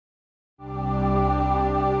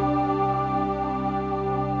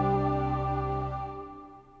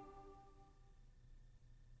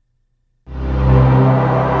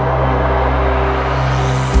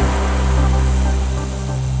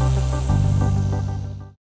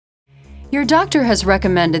Your doctor has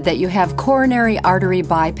recommended that you have coronary artery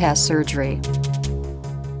bypass surgery.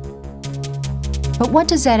 But what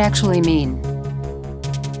does that actually mean?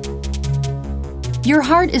 Your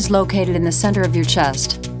heart is located in the center of your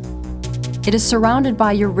chest. It is surrounded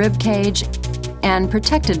by your rib cage and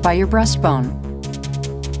protected by your breastbone.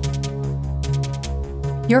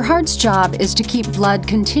 Your heart's job is to keep blood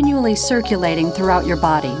continually circulating throughout your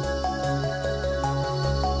body.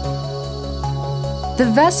 The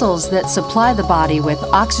vessels that supply the body with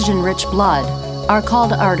oxygen-rich blood are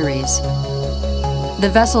called arteries. The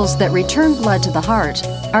vessels that return blood to the heart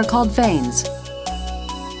are called veins.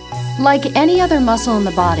 Like any other muscle in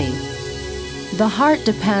the body, the heart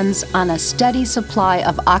depends on a steady supply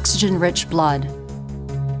of oxygen-rich blood.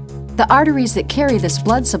 The arteries that carry this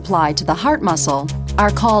blood supply to the heart muscle are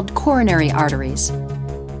called coronary arteries.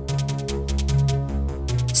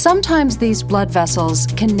 Sometimes these blood vessels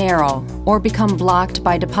can narrow or become blocked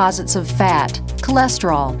by deposits of fat,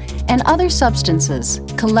 cholesterol, and other substances,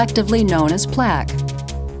 collectively known as plaque.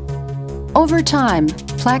 Over time,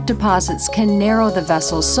 plaque deposits can narrow the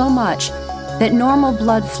vessels so much that normal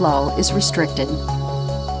blood flow is restricted.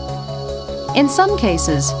 In some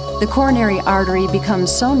cases, the coronary artery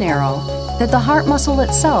becomes so narrow that the heart muscle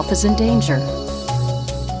itself is in danger.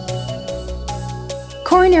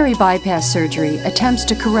 Coronary bypass surgery attempts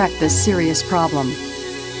to correct this serious problem.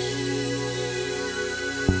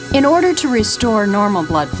 In order to restore normal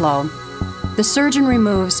blood flow, the surgeon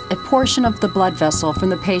removes a portion of the blood vessel from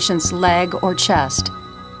the patient's leg or chest,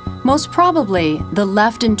 most probably the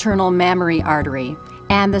left internal mammary artery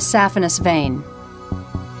and the saphenous vein.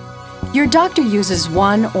 Your doctor uses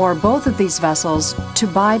one or both of these vessels to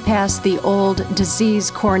bypass the old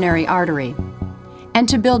diseased coronary artery and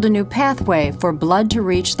to build a new pathway for blood to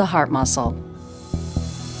reach the heart muscle.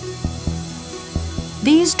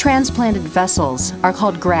 These transplanted vessels are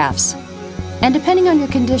called grafts, and depending on your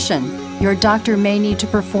condition, your doctor may need to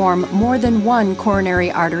perform more than one coronary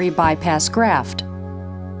artery bypass graft.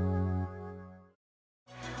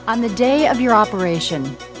 On the day of your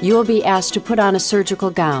operation, you will be asked to put on a surgical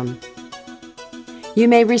gown. You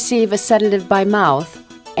may receive a sedative by mouth,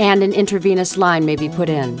 and an intravenous line may be put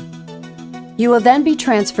in. You will then be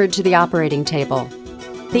transferred to the operating table.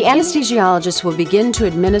 The anesthesiologist will begin to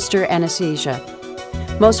administer anesthesia,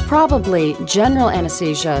 most probably general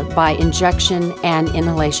anesthesia by injection and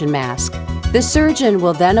inhalation mask. The surgeon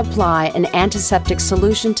will then apply an antiseptic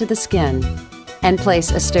solution to the skin and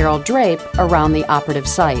place a sterile drape around the operative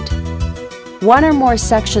site. One or more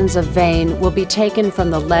sections of vein will be taken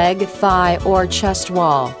from the leg, thigh, or chest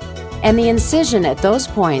wall, and the incision at those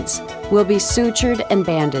points will be sutured and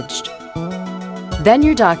bandaged. Then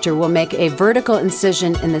your doctor will make a vertical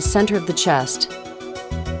incision in the center of the chest.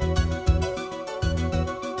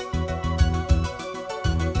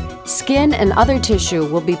 Skin and other tissue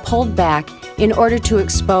will be pulled back in order to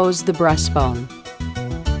expose the breastbone.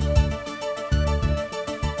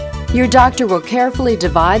 Your doctor will carefully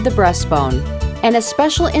divide the breastbone, and a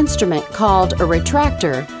special instrument called a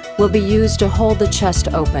retractor will be used to hold the chest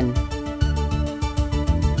open.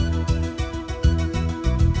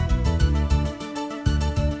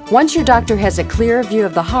 Once your doctor has a clear view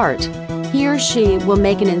of the heart, he or she will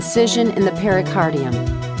make an incision in the pericardium,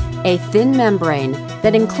 a thin membrane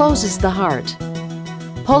that encloses the heart.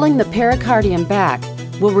 Pulling the pericardium back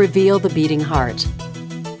will reveal the beating heart.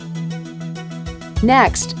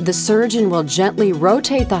 Next, the surgeon will gently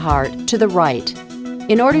rotate the heart to the right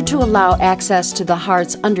in order to allow access to the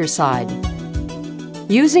heart's underside.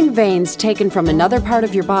 Using veins taken from another part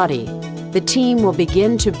of your body, the team will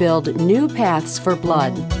begin to build new paths for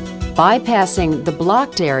blood, bypassing the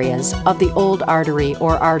blocked areas of the old artery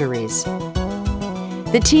or arteries.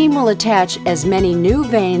 The team will attach as many new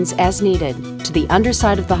veins as needed to the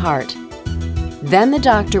underside of the heart. Then the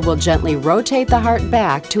doctor will gently rotate the heart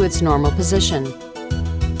back to its normal position.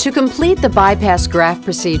 To complete the bypass graft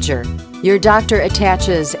procedure, your doctor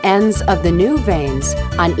attaches ends of the new veins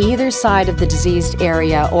on either side of the diseased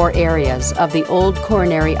area or areas of the old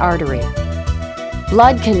coronary artery.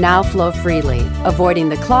 Blood can now flow freely, avoiding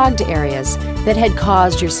the clogged areas that had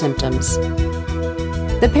caused your symptoms.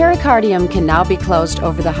 The pericardium can now be closed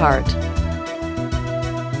over the heart.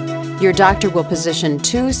 Your doctor will position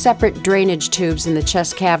 2 separate drainage tubes in the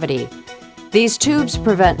chest cavity. These tubes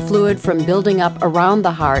prevent fluid from building up around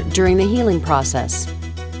the heart during the healing process.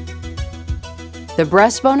 The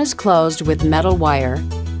breastbone is closed with metal wire.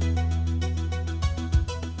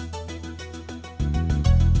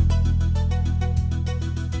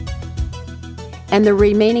 And the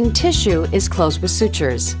remaining tissue is closed with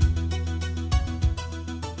sutures.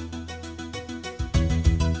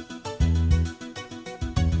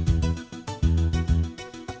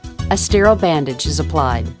 a sterile bandage is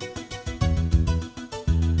applied.